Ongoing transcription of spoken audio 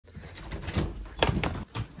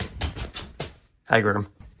Hi, Grim.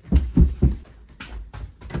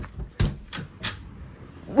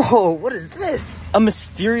 Whoa, what is this? A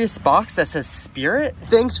mysterious box that says Spirit?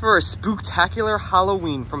 Thanks for a spooktacular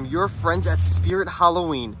Halloween from your friends at Spirit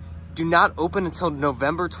Halloween. Do not open until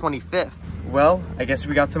November 25th. Well, I guess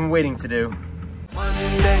we got some waiting to do.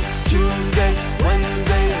 Monday, Tuesday,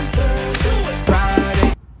 Wednesday, and Thursday,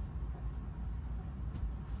 Friday.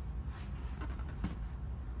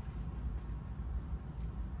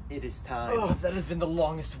 It is time. Oh, that has been the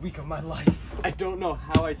longest week of my life. I don't know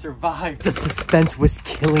how I survived. The suspense was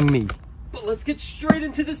killing me. But let's get straight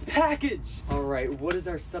into this package. All right, what is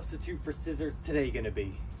our substitute for scissors today gonna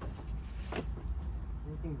be?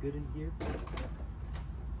 Anything good in here?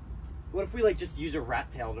 What if we just use a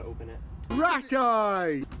rat tail to open it? Rat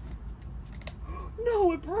eye!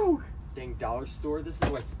 No, it broke! Dang, dollar store, this is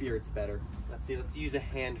why Spirit's better. Let's see, let's use a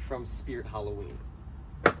hand from Spirit Halloween.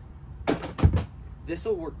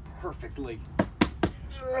 This'll work perfectly.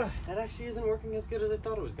 That actually isn't working as good as I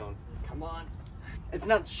thought it was going to. Come on. It's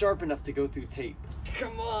not sharp enough to go through tape.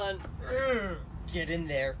 Come on. Get in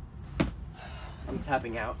there. I'm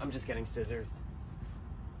tapping out. I'm just getting scissors.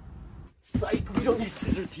 Psych, we don't use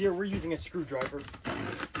scissors here. We're using a screwdriver.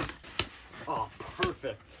 Oh,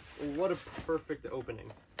 perfect. What a perfect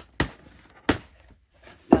opening.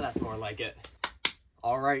 Now that's more like it.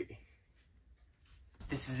 All right.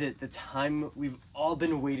 This is it, the time we've all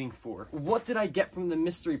been waiting for. What did I get from the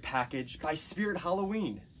mystery package by Spirit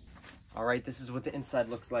Halloween? All right, this is what the inside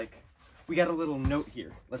looks like. We got a little note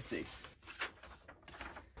here. Let's see.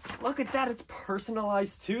 Look at that, it's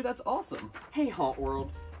personalized too. That's awesome. Hey, Haunt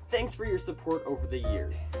World. Thanks for your support over the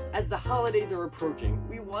years. As the holidays are approaching,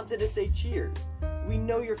 we wanted to say cheers. We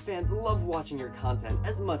know your fans love watching your content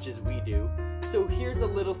as much as we do, so here's a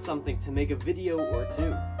little something to make a video or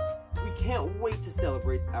two. We can't wait to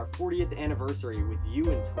celebrate our 40th anniversary with you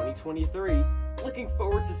in 2023. Looking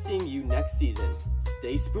forward to seeing you next season.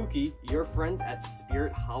 Stay spooky, your friends at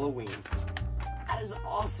Spirit Halloween. That is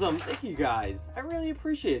awesome. Thank you guys. I really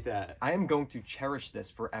appreciate that. I am going to cherish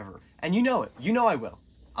this forever. And you know it. You know I will.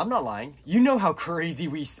 I'm not lying. You know how crazy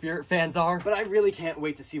we Spirit fans are. But I really can't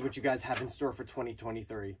wait to see what you guys have in store for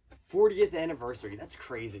 2023. 40th anniversary. That's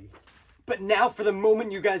crazy. But now for the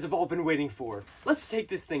moment you guys have all been waiting for. Let's take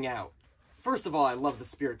this thing out. First of all, I love the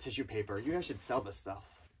Spirit tissue paper. You guys should sell this stuff.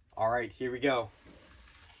 All right, here we go.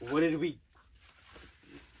 What did we...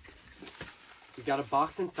 We got a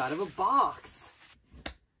box inside of a box.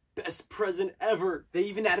 Best present ever. They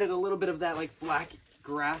even added a little bit of that black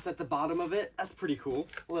grass at the bottom of it. That's pretty cool.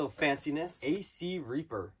 A little fanciness. AC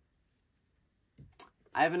Reaper.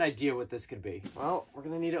 I have an idea what this could be. Well, we're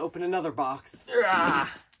gonna need to open another box.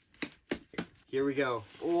 Here we go.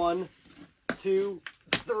 1, 2,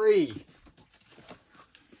 3.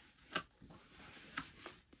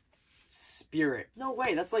 Spirit. No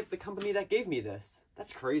way, that's the company that gave me this.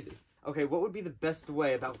 That's crazy. Okay, what would be the best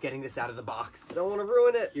way about getting this out of the box? Don't want to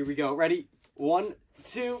ruin it. Here we go. Ready? 1,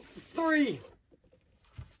 2, 3.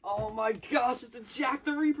 Oh my gosh, it's a Jack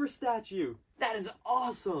the Reaper statue. That is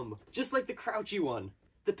awesome. Just like the Crouchy one.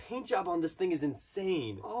 The paint job on this thing is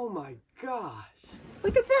insane. Oh my gosh.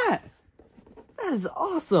 Look at that. That is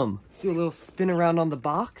awesome. Let's do a little spin around on the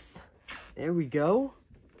box. There we go.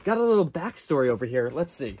 Got a little backstory over here.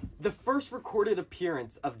 Let's see. The first recorded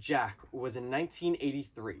appearance of Jack was in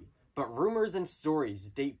 1983, but rumors and stories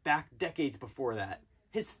date back decades before that.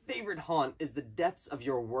 His favorite haunt is the depths of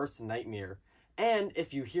your worst nightmare. And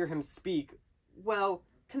if you hear him speak, well,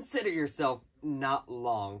 consider yourself not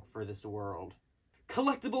long for this world.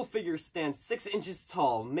 Collectible figure stands 6 inches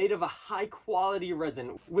tall, made of a high-quality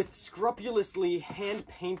resin with scrupulously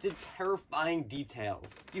hand-painted, terrifying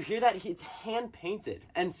details. You hear that? It's hand-painted.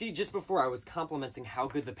 And see, just before I was complimenting how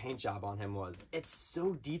good the paint job on him was. It's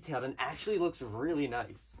so detailed and actually looks really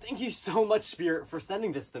nice. Thank you so much, Spirit, for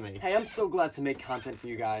sending this to me. Hey, I'm so glad to make content for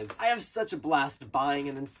you guys. I have such a blast buying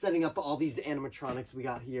and then setting up all these animatronics we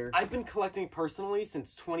got here. I've been collecting personally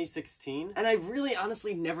since 2016, and I really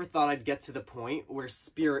honestly never thought I'd get to the point where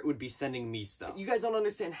Spirit would be sending me stuff. You guys don't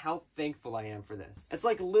understand how thankful I am for this. It's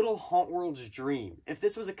like little Haunt World's dream. If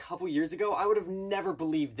this was a couple years ago, I would have never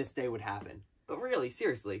believed this day would happen. But really,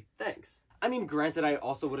 seriously, thanks. I mean, granted, I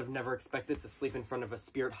also would have never expected to sleep in front of a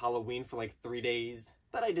Spirit Halloween for 3 days.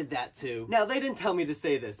 But I did that too. Now, they didn't tell me to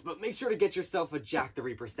say this, but make sure to get yourself a Jack the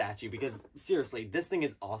Reaper statue because, seriously, this thing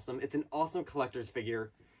is awesome. It's an awesome collector's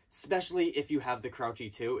figure. Especially if you have the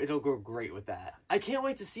Crouchy too, it'll go great with that. I can't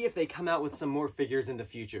wait to see if they come out with some more figures in the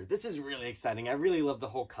future. This is really exciting. I really love the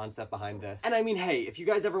whole concept behind this. And I mean, hey, if you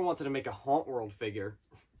guys ever wanted to make a Haunt World figure,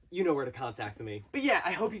 you know where to contact me. But yeah,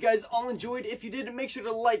 I hope you guys all enjoyed. If you did, make sure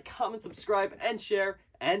to like, comment, subscribe, and share.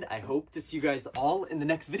 and I hope to see you guys all in the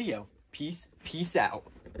next video. Peace out.